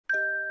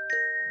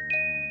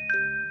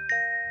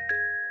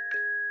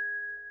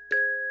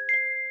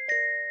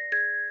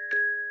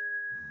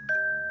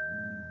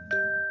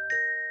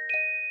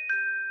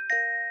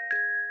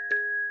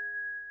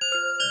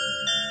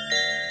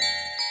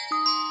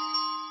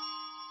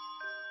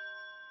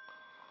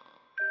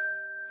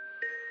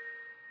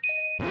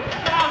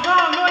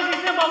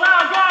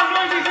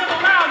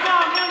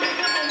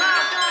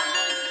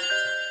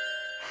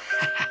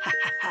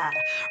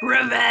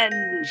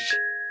Revenge!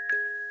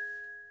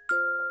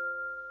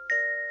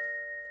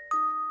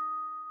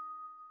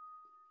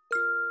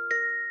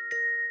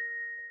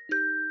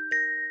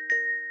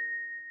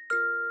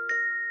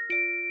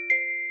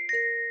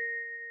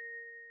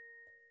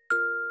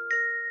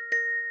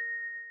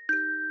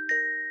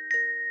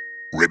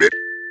 Ribbit.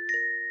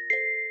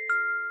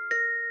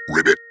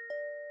 Ribbit.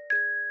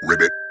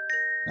 Ribbit.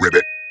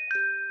 Ribbit.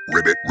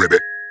 Ribbit.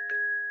 Ribbit.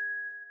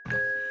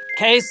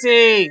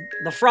 Casey,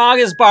 the frog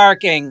is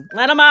barking.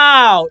 Let him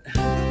out!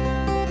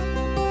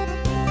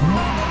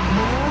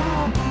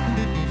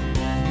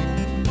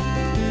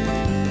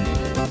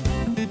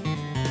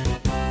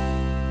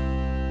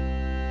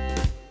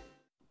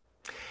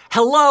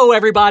 Hello,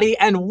 everybody,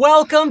 and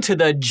welcome to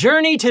the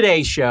Journey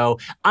Today show.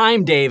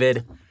 I'm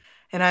David.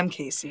 And I'm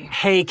Casey.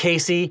 Hey,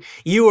 Casey,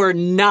 you are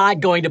not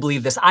going to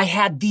believe this. I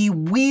had the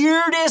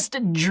weirdest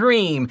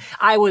dream.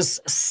 I was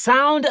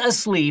sound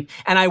asleep,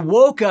 and I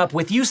woke up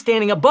with you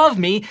standing above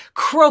me,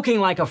 croaking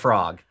like a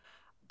frog.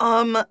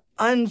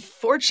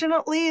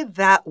 Unfortunately,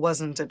 that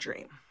wasn't a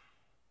dream.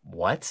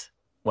 What?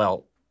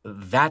 Well,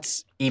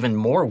 that's even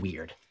more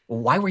weird.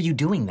 Why were you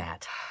doing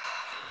that?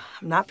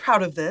 I'm not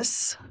proud of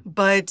this,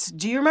 but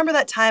do you remember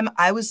that time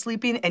I was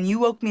sleeping and you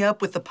woke me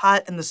up with the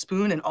pot and the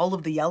spoon and all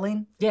of the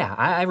yelling? Yeah,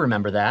 I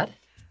remember that.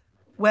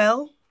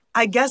 Well,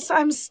 I guess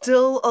I'm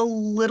still a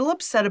little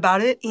upset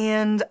about it,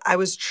 and I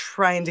was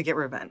trying to get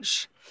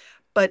revenge.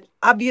 But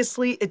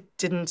obviously, it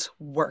didn't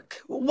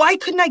work. Why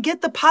couldn't I get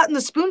the pot and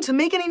the spoon to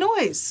make any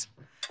noise?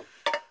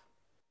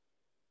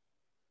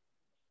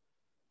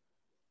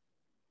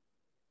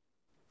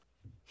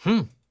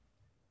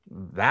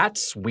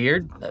 That's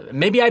weird.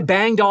 Maybe I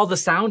banged all the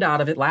sound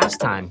out of it last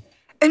time.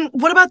 And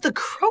what about the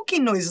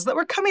croaking noises that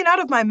were coming out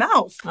of my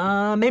mouth?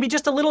 Maybe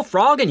just a little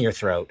frog in your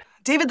throat.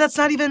 David, that's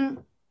not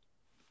even...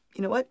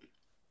 You know what?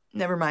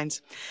 Never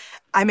mind.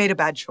 I made a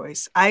bad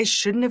choice. I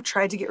shouldn't have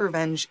tried to get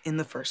revenge in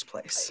the first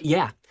place.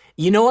 Yeah.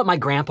 You know what my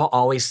grandpa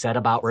always said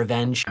about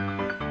revenge?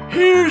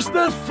 Here's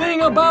the thing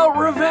about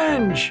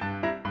revenge.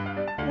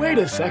 Wait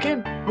a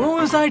second. What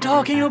was I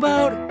talking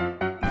about?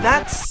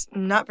 That's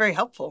not very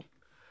helpful.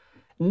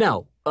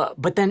 No,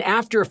 but then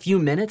after a few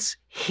minutes,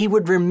 he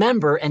would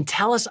remember and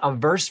tell us a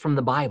verse from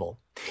the Bible.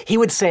 He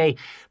would say,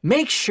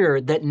 make sure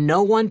that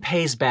no one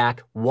pays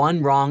back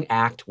one wrong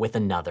act with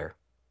another.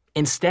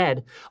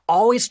 Instead,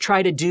 always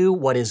try to do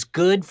what is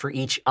good for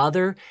each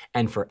other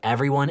and for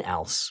everyone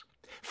else.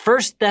 1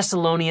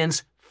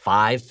 Thessalonians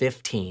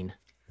 5:15.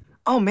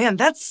 Oh man,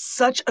 that's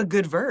such a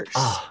good verse.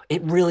 Oh,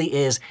 it really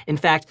is. In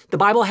fact, the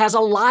Bible has a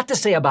lot to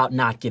say about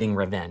not getting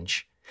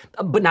revenge.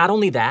 But not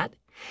only that,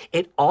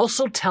 it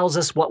also tells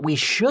us what we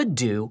should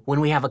do when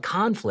we have a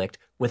conflict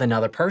with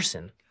another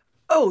person.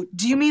 Oh,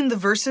 do you mean the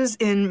verses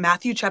in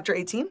Matthew chapter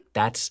 18?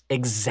 That's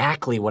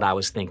exactly what I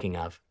was thinking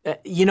of.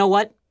 You know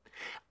what?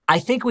 I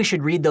think we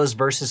should read those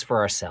verses for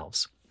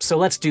ourselves. So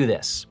let's do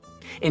this.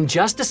 In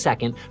just a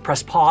second,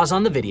 press pause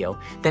on the video,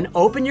 then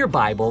open your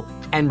Bible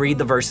and read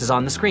the verses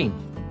on the screen.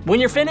 When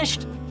you're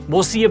finished,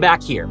 we'll see you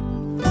back here.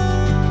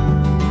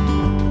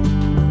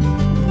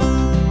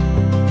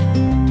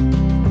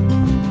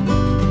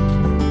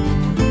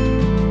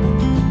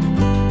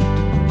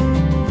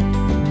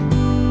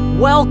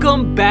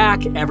 Welcome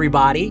back,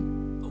 everybody.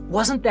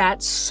 Wasn't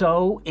that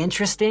so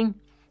interesting?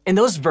 In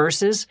those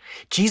verses,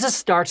 Jesus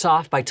starts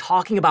off by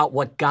talking about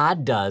what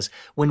God does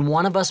when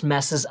one of us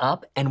messes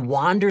up and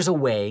wanders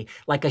away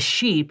like a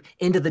sheep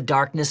into the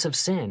darkness of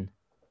sin.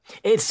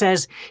 It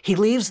says he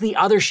leaves the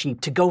other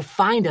sheep to go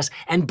find us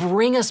and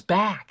bring us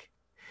back.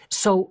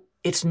 So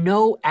it's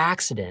no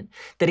accident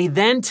that he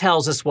then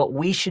tells us what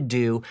we should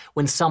do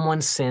when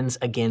someone sins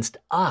against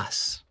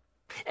us.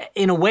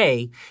 In a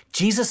way,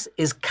 Jesus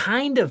is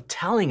kind of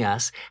telling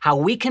us how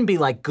we can be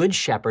like good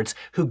shepherds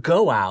who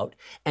go out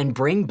and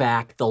bring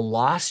back the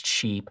lost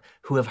sheep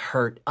who have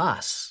hurt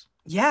us.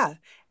 Yeah,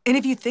 and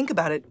if you think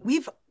about it,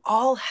 we've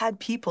all had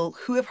people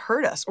who have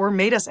hurt us or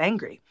made us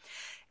angry.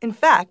 In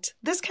fact,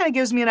 this kind of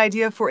gives me an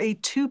idea for a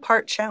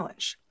two-part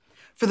challenge.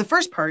 For the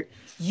first part,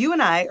 you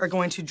and I are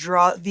going to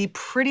draw the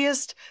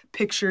prettiest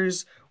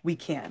pictures we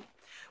can.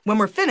 When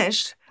we're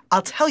finished,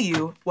 I'll tell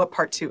you what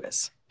part 2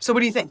 is. So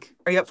what do you think?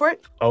 Are you up for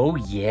it? Oh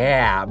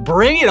yeah,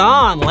 bring it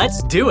on.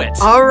 Let's do it.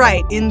 All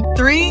right, in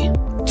 3,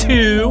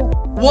 2,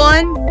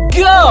 1,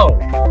 go!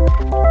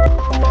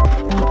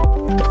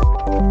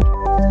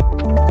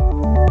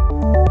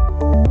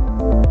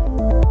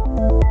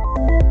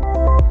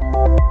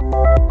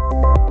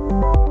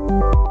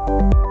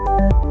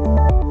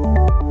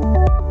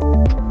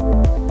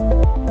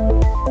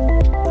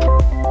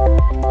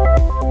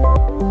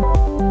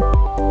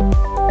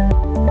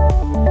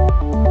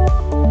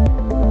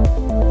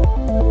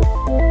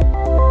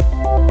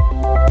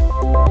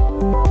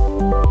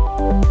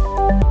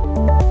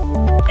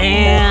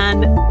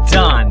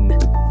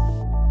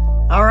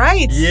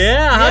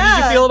 Yeah, how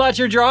did you feel about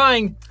your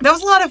drawing? That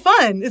was a lot of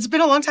fun. It's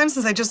been a long time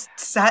since I just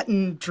sat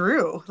and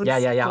drew.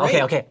 Yeah.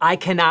 Great. Okay. I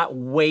cannot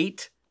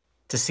wait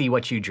to see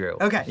what you drew.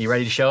 Okay. You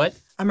ready to show it?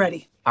 I'm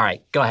ready. All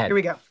right, go ahead. Here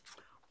we go.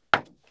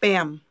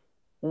 Bam.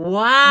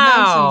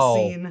 Wow.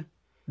 nonsense scene.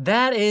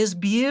 That is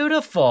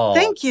beautiful.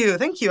 Thank you.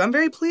 I'm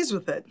very pleased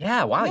with it.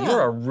 Yeah, wow, Yeah.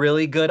 you're a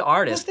really good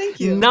artist. Well, thank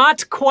you.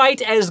 Not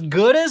quite as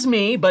good as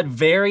me, but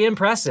very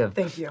impressive.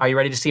 Thank you. Are you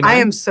ready to see mine? I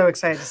am so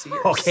excited to see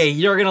yours. Okay,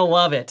 you're gonna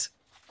love it.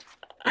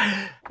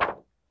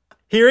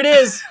 Here it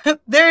is.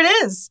 There it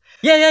is.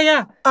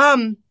 Yeah.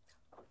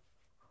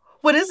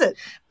 What is it?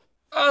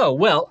 Oh,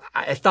 well,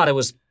 I thought it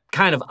was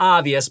kind of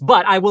obvious,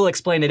 but I will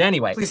explain it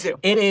anyway. Please do.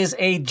 It is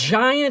a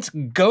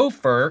giant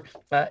gopher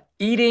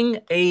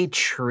eating a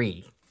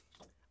tree.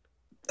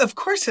 Of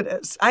course it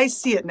is. I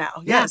see it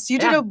now. Yes, you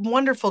did yeah. a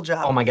wonderful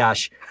job. Oh my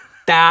gosh.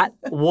 That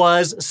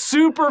was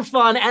super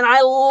fun, and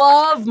I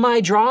love my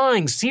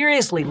drawing.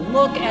 Seriously,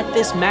 look at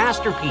this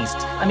masterpiece.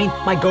 I mean,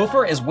 my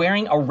gopher is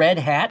wearing a red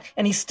hat,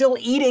 and he's still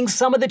eating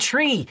some of the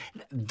tree.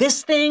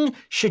 This thing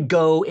should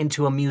go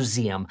into a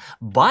museum,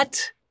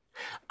 but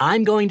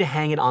I'm going to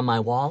hang it on my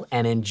wall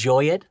and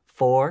enjoy it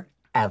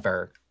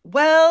forever.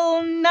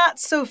 Well, not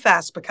so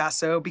fast,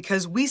 Picasso,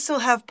 because we still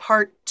have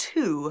part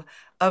 2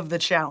 of the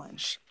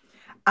challenge.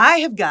 I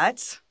have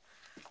got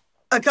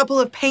a couple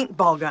of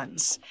paintball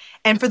guns.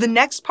 And for the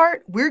next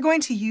part, we're going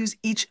to use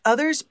each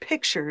other's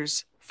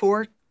pictures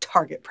for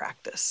target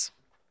practice.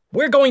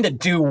 We're going to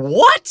do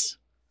what?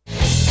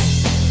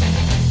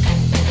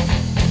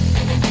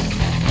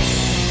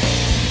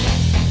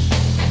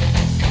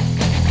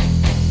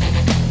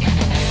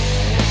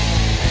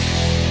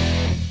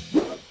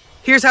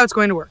 Here's how it's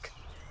going to work.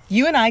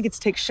 You and I get to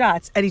take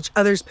shots at each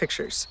other's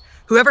pictures.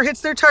 Whoever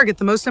hits their target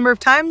the most number of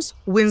times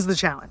wins the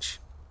challenge.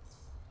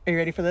 Are you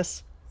ready for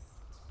this?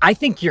 I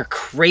think you're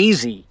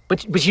crazy.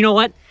 But you know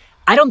what?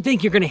 I don't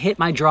think you're gonna hit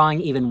my drawing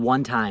even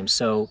one time,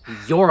 so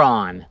you're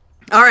on.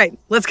 All right,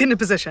 let's get into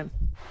position.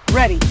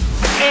 Ready.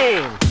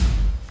 Aim!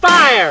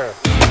 Fire!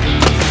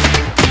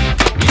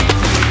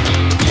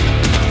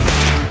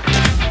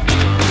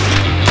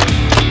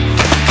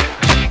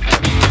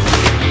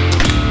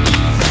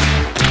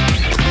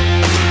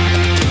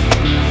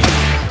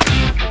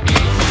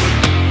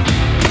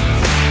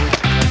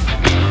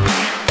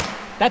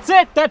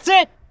 That's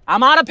it!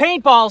 I'm out of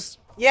paintballs.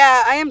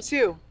 Yeah, I am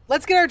too.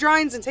 Let's get our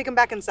drawings and take them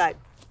back inside.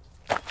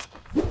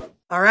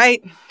 All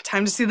right,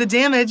 time to see the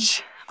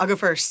damage. I'll go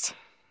first.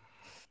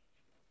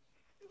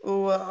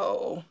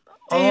 Whoa.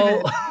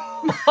 David.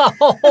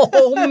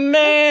 Oh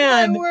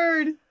man! My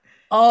word.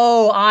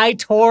 Oh, I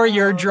tore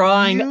your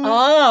drawing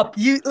up.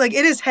 It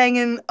is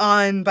hanging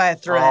on by a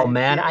thread. Oh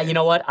man, you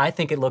know what? I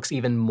think it looks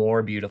even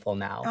more beautiful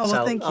now. Oh,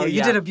 well, thank you.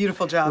 You did a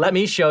beautiful job. Let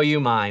me show you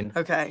mine.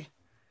 Okay.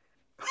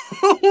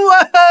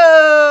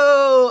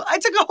 Whoa! I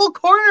took a whole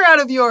corner out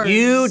of yours.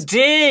 You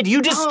did.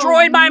 You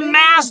destroyed my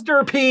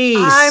masterpiece.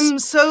 I'm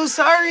so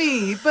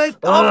sorry,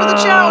 but all for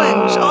the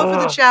challenge. All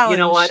for the challenge. You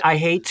know what? I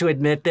hate to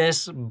admit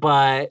this,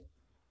 but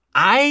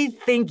I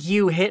think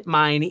you hit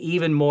mine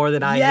even more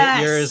than I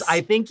hit yours. I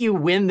think you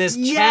win this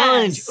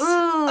challenge. Ooh.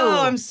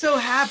 Oh, I'm so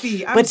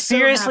happy. But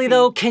seriously,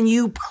 though, can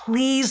you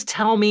please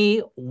tell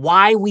me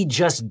why we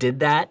just did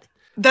that?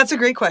 That's a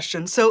great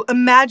question. So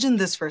imagine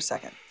this for a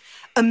second.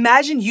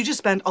 Imagine you just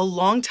spent a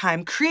long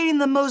time creating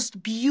the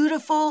most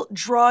beautiful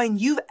drawing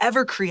you've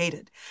ever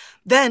created.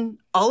 Then,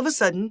 all of a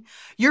sudden,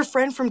 your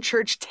friend from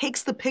church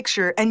takes the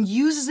picture and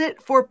uses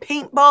it for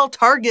paintball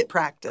target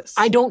practice.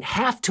 I don't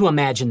have to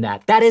imagine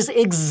that. That is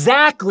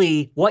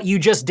exactly what you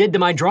just did to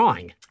my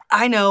drawing.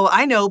 I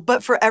know,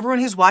 but for everyone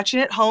who's watching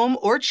at home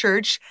or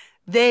church,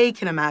 they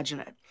can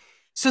imagine it.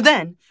 So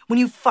then, when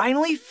you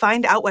finally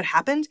find out what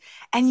happened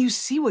and you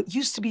see what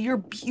used to be your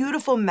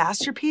beautiful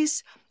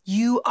masterpiece,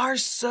 you are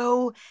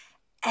so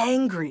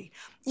angry.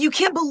 You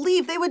can't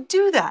believe they would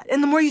do that.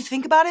 And the more you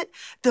think about it,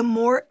 the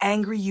more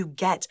angry you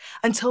get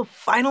until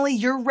finally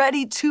you're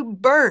ready to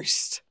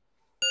burst.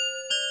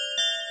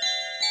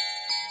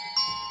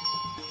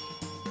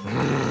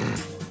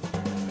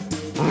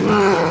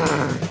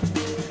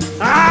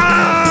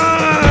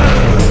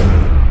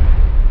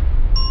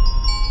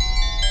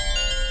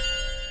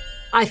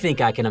 I think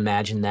I can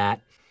imagine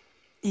that.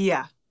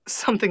 Yeah,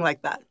 something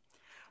like that.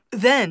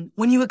 Then,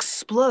 when you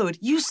explode,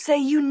 you say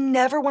you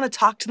never want to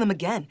talk to them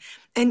again,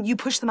 and you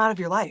push them out of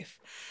your life.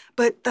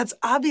 But that's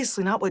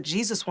obviously not what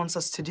Jesus wants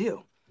us to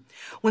do.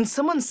 When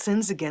someone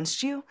sins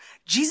against you,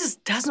 Jesus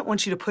doesn't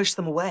want you to push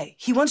them away.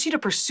 He wants you to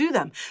pursue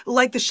them,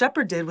 like the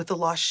shepherd did with the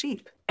lost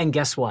sheep. And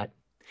guess what?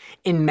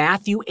 In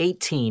Matthew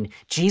 18,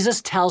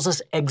 Jesus tells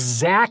us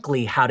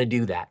exactly how to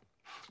do that.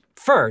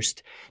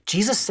 First,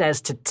 Jesus says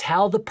to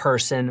tell the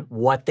person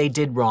what they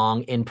did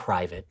wrong in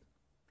private.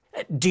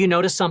 Do you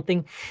notice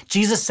something?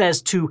 Jesus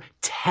says to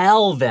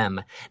tell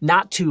them,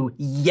 not to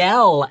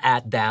yell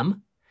at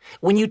them.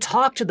 When you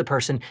talk to the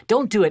person,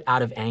 don't do it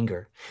out of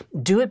anger.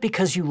 Do it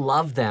because you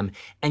love them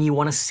and you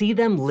want to see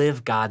them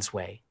live God's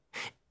way.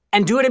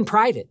 And do it in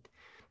private.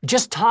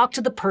 Just talk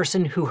to the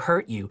person who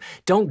hurt you.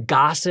 Don't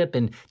gossip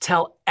and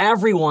tell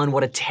everyone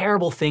what a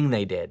terrible thing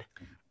they did.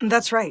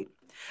 That's right.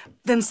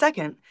 Then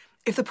second,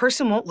 if the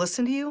person won't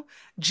listen to you,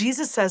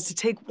 Jesus says to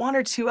take 1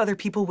 or 2 other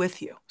people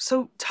with you.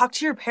 So talk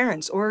to your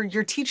parents or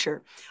your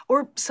teacher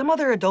or some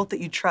other adult that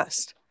you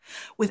trust.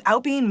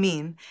 Without being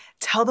mean,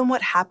 tell them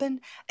what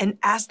happened and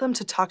ask them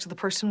to talk to the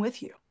person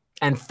with you.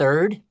 And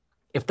third,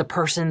 if the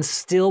person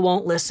still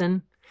won't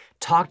listen,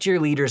 talk to your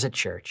leaders at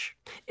church.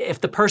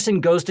 If the person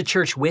goes to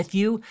church with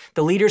you,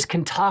 the leaders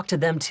can talk to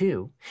them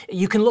too.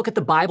 You can look at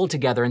the Bible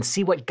together and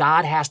see what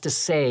God has to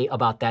say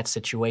about that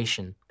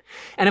situation.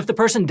 And if the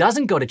person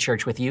doesn't go to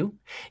church with you,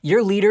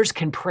 your leaders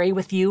can pray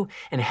with you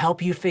and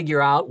help you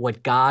figure out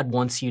what God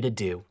wants you to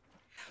do.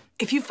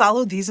 If you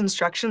follow these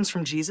instructions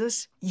from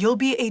Jesus, you'll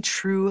be a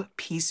true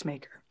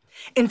peacemaker.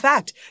 In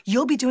fact,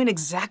 you'll be doing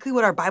exactly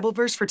what our Bible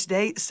verse for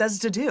today says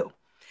to do.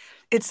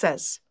 It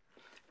says,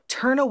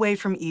 "Turn away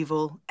from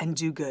evil and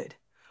do good.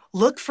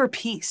 Look for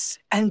peace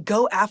and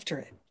go after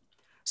it."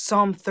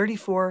 Psalm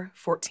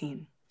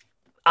 34:14.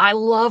 I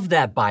love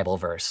that Bible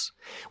verse.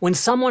 When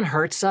someone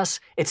hurts us,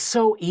 it's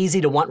so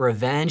easy to want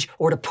revenge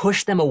or to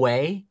push them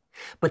away.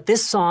 But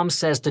this psalm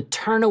says to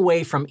turn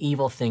away from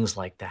evil things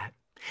like that.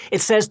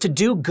 It says to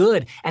do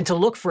good and to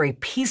look for a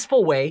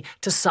peaceful way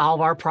to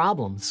solve our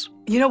problems.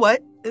 You know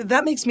what?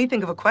 That makes me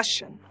think of a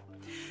question.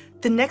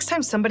 The next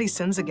time somebody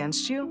sins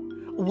against you,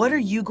 what are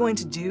you going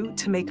to do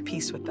to make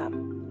peace with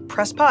them?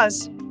 Press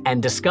pause.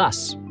 And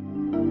discuss.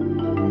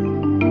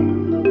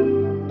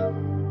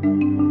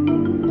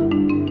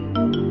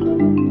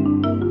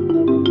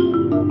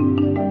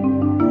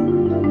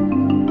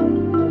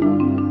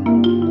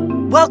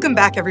 Welcome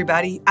back,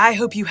 everybody. I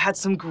hope you had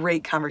some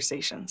great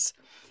conversations.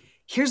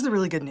 Here's the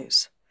really good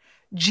news.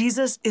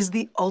 Jesus is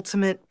the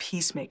ultimate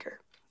peacemaker.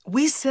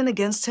 We sin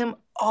against him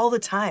all the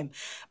time,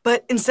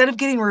 but instead of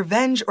getting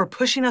revenge or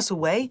pushing us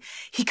away,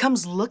 he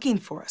comes looking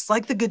for us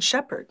like the Good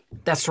Shepherd.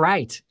 That's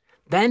right.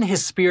 Then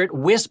his Spirit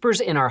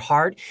whispers in our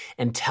heart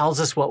and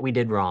tells us what we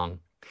did wrong.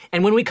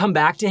 And when we come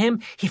back to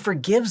him, he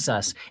forgives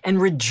us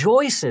and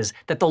rejoices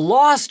that the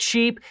lost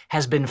sheep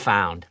has been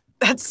found.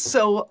 That's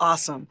so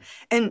awesome.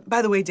 And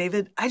by the way,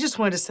 David, I just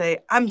wanted to say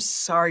I'm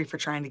sorry for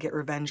trying to get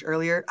revenge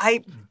earlier.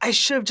 I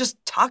should have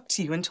just talked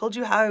to you and told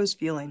you how I was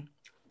feeling.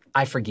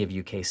 I forgive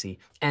you, Casey.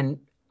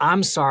 And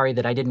I'm sorry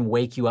that I didn't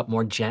wake you up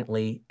more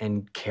gently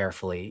and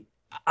carefully.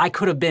 I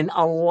could have been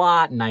a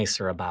lot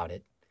nicer about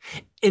it.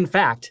 In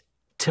fact,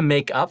 to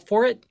make up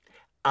for it,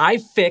 I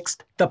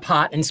fixed the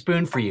pot and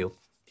spoon for you.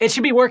 It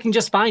should be working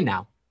just fine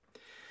now.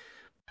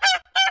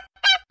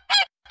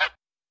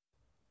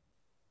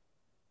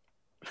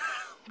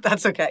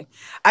 That's okay.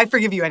 I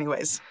forgive you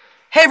anyways.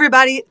 Hey,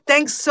 everybody.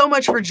 Thanks so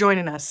much for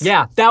joining us.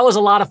 Yeah, that was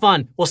a lot of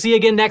fun. We'll see you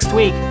again next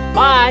week.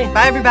 Bye.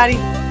 Bye, everybody.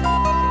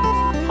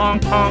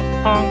 Honk, honk,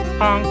 honk,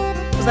 honk.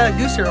 Was that a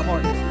goose or a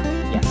horn?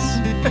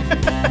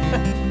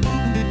 Yes.